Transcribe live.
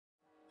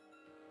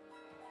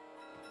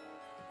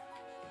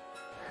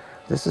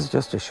This is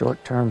just a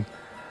short-term,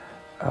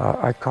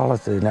 I call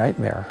it the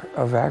nightmare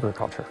of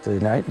agriculture, the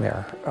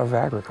nightmare of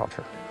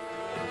agriculture.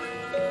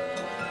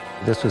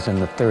 This was in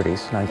the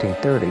 30s,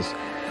 1930s,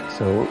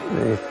 so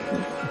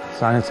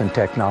science and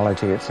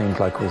technology, it seemed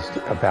like, was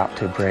about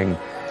to bring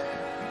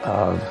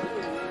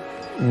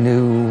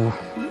new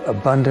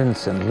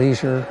abundance and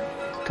leisure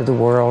to the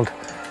world,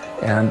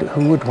 and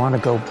who would want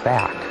to go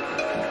back?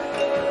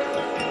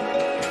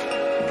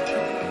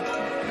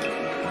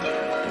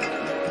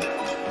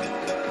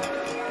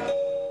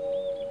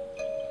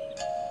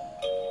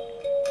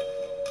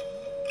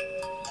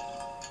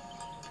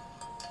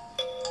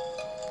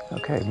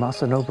 Okay,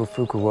 Masanobu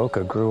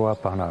Fukuoka grew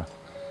up on a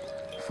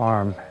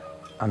farm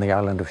on the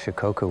island of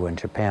Shikoku in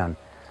Japan.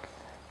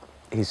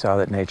 He saw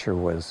that nature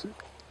was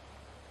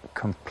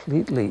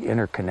completely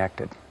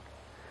interconnected.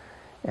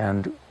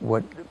 And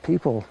what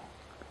people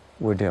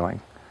were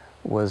doing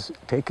was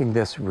taking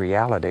this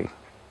reality,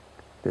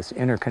 this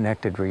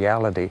interconnected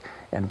reality,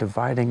 and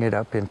dividing it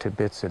up into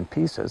bits and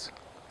pieces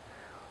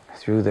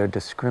through their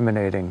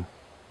discriminating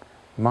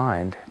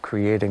mind,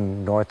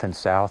 creating north and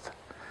south,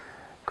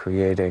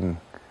 creating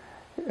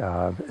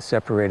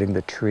separating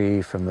the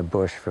tree from the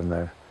bush, from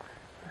the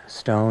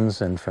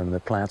stones, and from the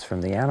plants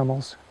from the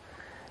animals,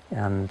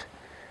 and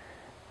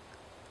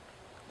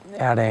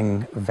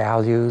adding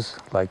values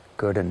like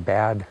good and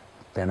bad,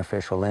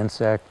 beneficial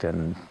insect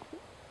and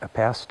a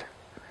pest,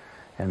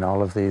 and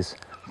all of these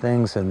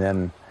things, and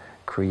then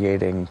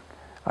creating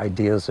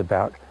ideas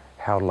about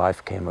how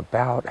life came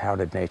about, how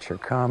did nature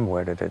come,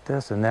 where did it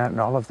this and that,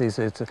 and all of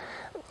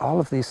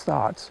these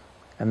thoughts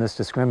and this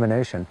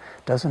discrimination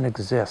doesn't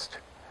exist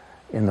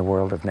in the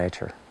world of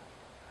nature.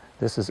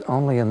 This is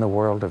only in the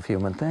world of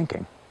human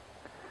thinking.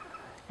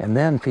 And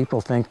then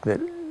people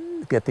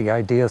get the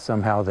idea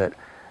somehow that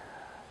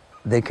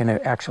they can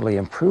actually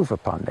improve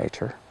upon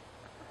nature.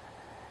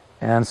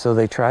 And so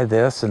they try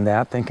this and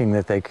that, thinking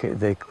that they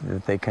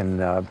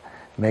can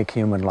make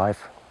human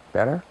life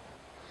better.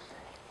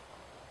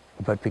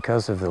 But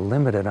because of the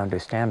limited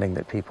understanding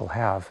that people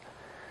have,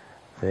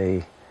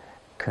 they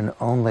can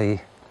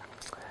only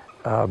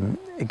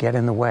get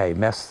in the way,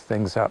 mess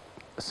things up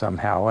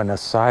somehow, and a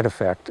side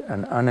effect,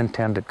 an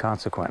unintended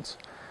consequence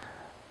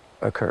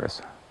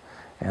occurs.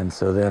 And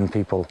so then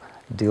people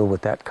deal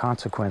with that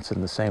consequence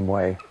in the same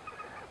way,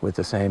 with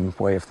the same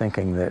way of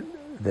thinking that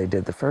they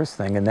did the first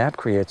thing, and that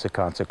creates a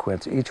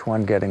consequence, each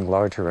one getting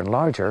larger and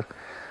larger,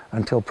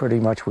 until pretty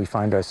much we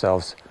find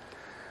ourselves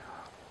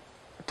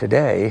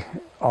today,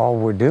 all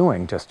we're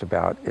doing just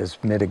about is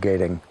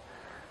mitigating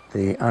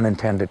the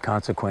unintended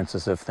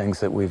consequences of things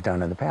that we've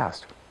done in the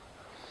past.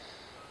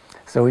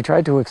 So he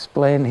tried to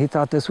explain, he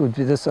thought this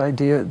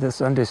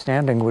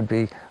understanding would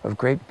be of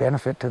great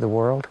benefit to the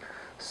world,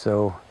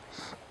 so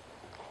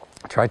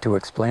tried to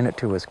explain it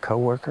to his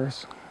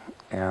co-workers,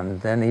 and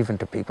then even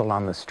to people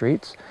on the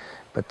streets,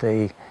 but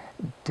they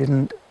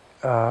didn't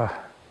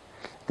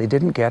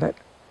get it.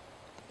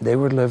 They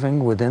were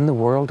living within the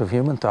world of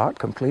human thought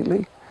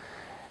completely,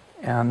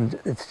 and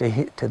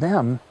to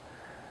them,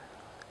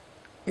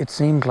 it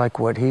seemed like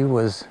what he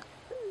was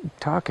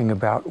talking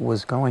about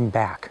was going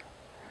back.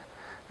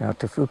 Now,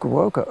 to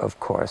Fukuoka, of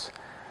course,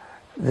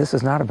 this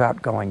is not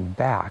about going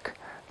back.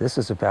 This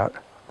is about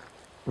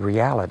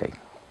reality.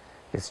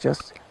 It's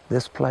just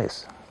this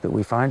place that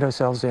we find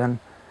ourselves in.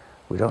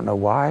 We don't know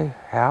why,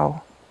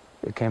 how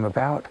it came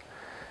about.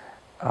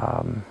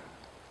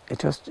 It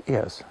just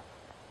is.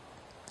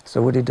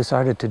 So what he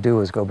decided to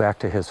do is go back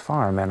to his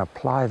farm and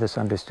apply this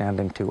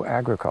understanding to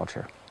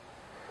agriculture,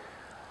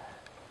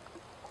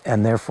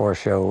 and therefore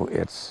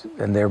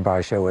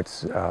thereby show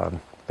its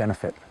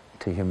benefit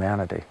to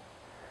humanity.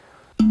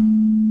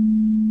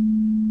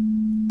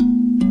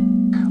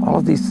 All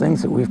of these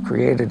things that we've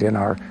created in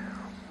our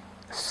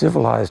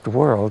civilized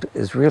world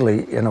is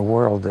really in a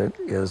world that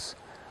is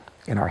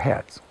in our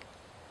heads.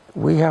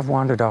 We have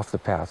wandered off the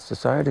path.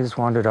 Society has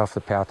wandered off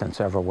the path in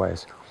several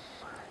ways.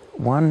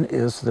 One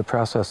is the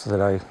process that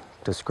I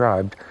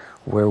described,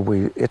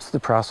 it's the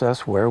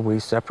process where we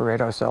separate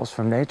ourselves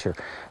from nature.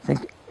 I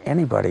think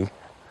anybody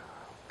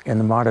in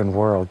the modern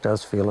world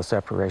does feel a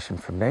separation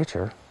from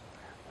nature.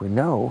 We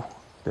know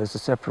there's a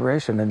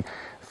separation, and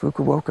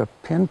Fukuoka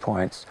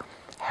pinpoints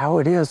how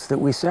it is that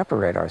we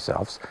separate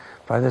ourselves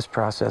by this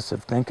process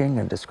of thinking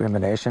and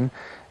discrimination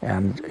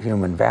and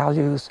human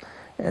values,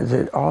 and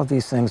that all of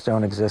these things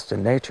don't exist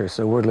in nature,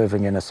 so we're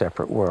living in a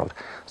separate world.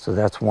 So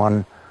that's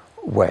one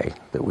way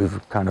that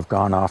we've kind of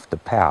gone off the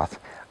path.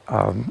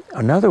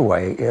 Another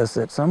way is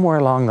that somewhere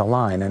along the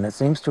line, and it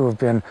seems to have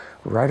been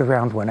right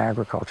around when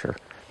agriculture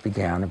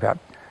began, about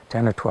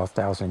 10 or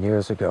 12,000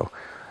 years ago,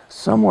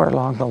 somewhere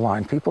along the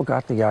line, people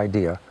got the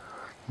idea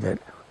that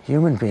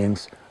human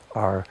beings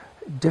are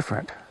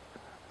different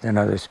than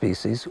other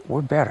species.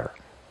 We're better.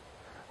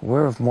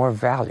 We're of more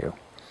value.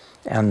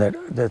 And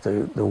that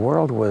the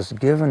world was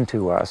given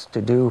to us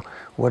to do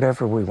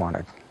whatever we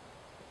wanted.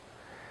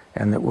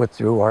 And that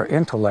through our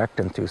intellect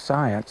and through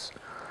science,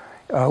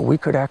 we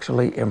could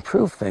actually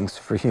improve things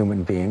for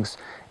human beings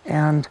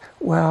and,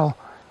 well,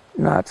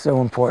 not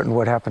so important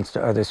what happens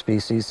to other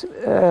species.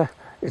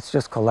 It's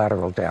just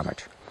collateral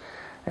damage.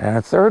 And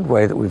a third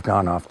way that we've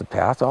gone off the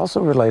path,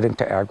 also relating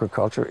to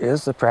agriculture,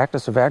 is the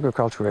practice of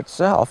agriculture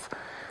itself,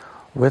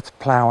 with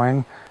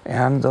plowing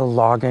and the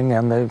logging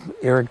and the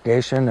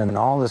irrigation and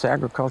all this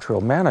agricultural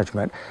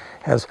management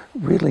has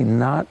really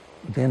not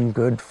been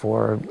good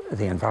for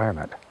the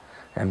environment.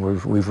 And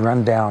we've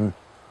run down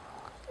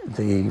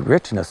the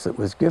richness that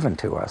was given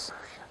to us.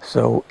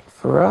 So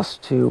for us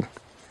to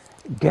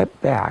get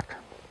back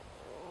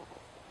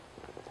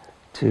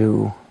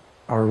to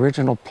our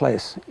original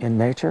place in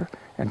nature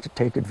and to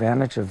take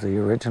advantage of the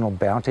original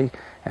bounty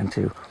and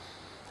to,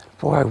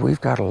 boy,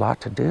 we've got a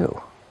lot to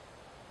do.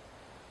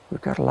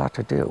 We've got a lot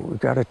to do.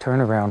 We've got to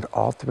turn around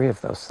all three of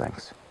those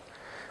things.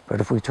 But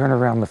if we turn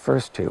around the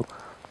first two,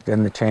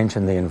 then the change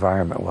in the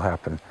environment will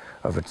happen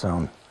of its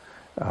own.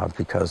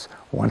 Because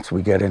once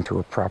we get into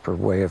a proper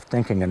way of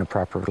thinking and a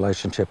proper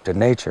relationship to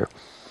nature,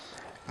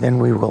 then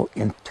we will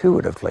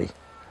intuitively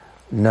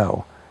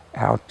know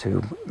how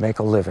to make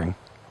a living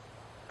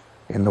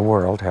in the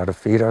world, how to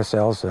feed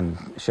ourselves and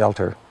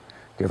shelter,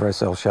 give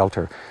ourselves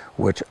shelter,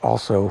 which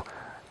also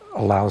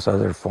allows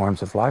other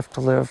forms of life to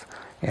live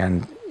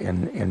and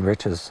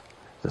enriches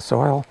the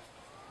soil.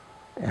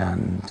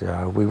 And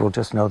we will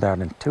just know that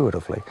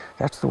intuitively.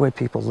 That's the way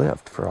people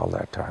lived for all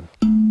that time.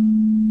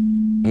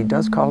 He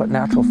does call it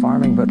natural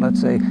farming, but let's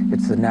say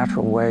it's the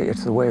natural way,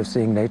 it's the way of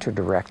seeing nature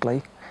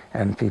directly,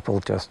 and people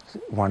just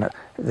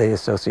they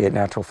associate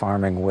natural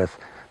farming with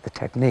the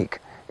technique.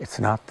 It's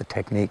not the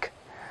technique,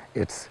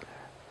 it's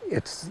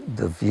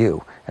the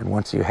view. And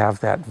once you have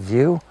that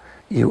view,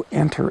 you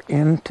enter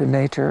into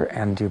nature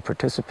and you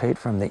participate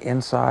from the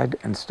inside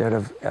instead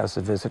of as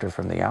a visitor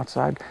from the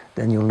outside,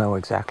 then you'll know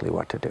exactly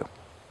what to do.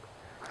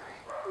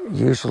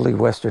 Usually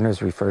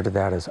Westerners refer to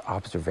that as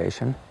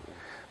observation,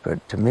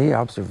 but to me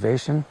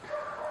observation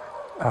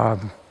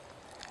already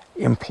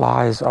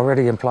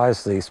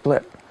implies the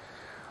split,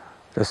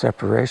 the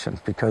separation,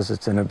 because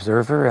it's an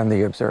observer and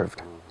the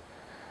observed.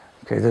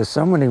 Okay, there's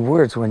so many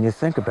words when you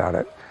think about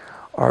it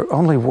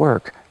only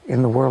work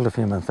in the world of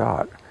human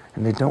thought,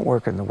 and they don't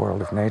work in the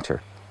world of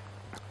nature.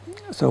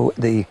 So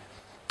the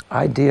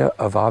idea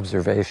of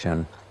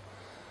observation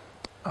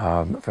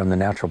from the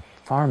natural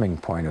farming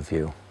point of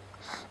view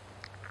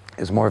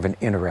is more of an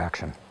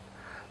interaction,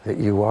 that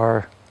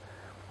you're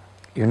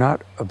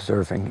not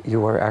observing,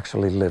 you are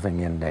actually living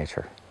in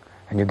nature,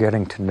 and you're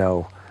getting to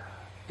know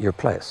your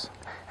place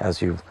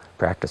as you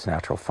practice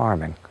natural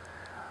farming.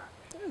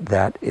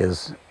 That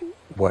is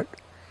what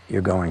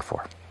you're going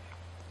for,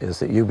 is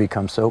that you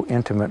become so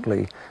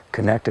intimately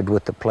connected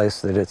with the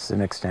place that it's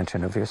an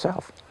extension of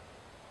yourself.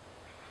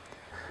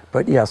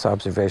 But yes,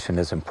 observation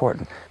is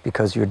important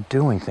because you're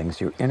doing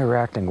things, you're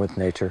interacting with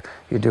nature,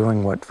 you're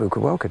doing what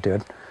Fukuoka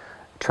did,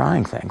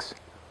 trying things,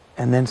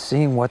 and then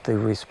seeing what the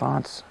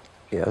response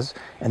is,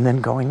 and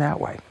then going that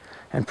way.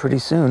 And pretty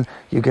soon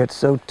you get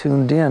so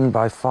tuned in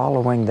by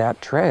following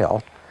that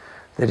trail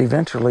that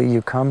eventually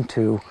you come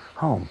to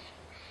home.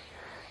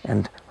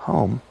 And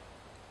home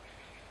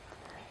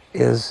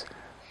is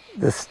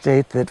the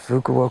state that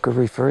Fukuoka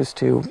refers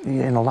to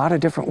in a lot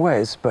of different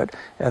ways, but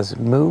as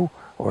mu,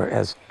 or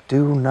as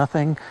do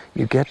nothing,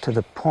 you get to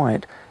the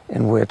point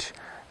in which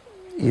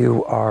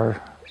you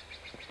are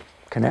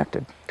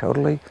connected,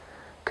 totally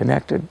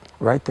connected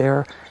right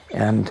there,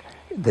 and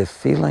the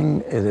feeling,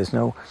 there's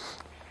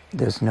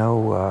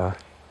no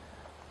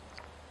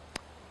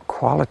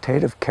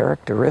qualitative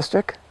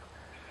characteristic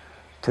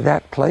to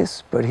that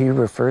place, but he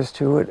refers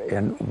to it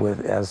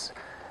as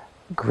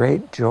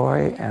great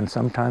joy, and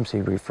sometimes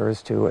he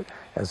refers to it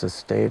as a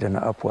state and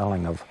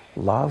upwelling of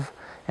love,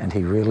 and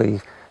he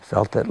really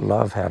felt that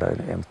love had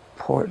an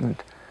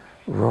important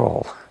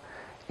role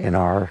in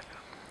our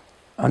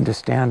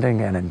understanding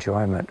and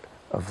enjoyment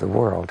of the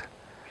world,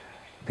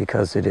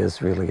 because it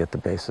is really at the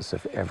basis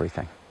of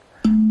everything.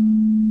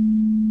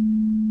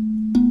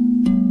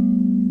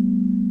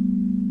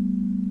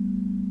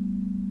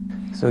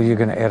 So you're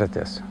going to edit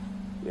this?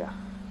 Yeah.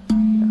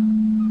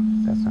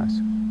 That's nice.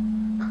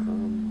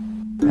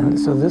 And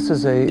so this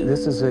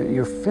is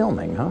you're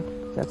filming, huh?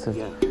 That's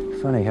yeah.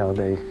 Funny how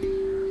they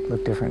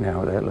look different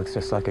now. That looks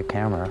just like a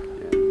camera.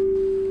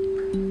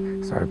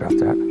 Yeah. Sorry about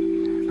that.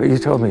 But you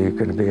told me you're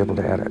going to be able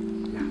to edit.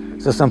 Yeah.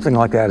 So something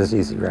like that is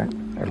easy, right?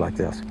 Or like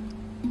this.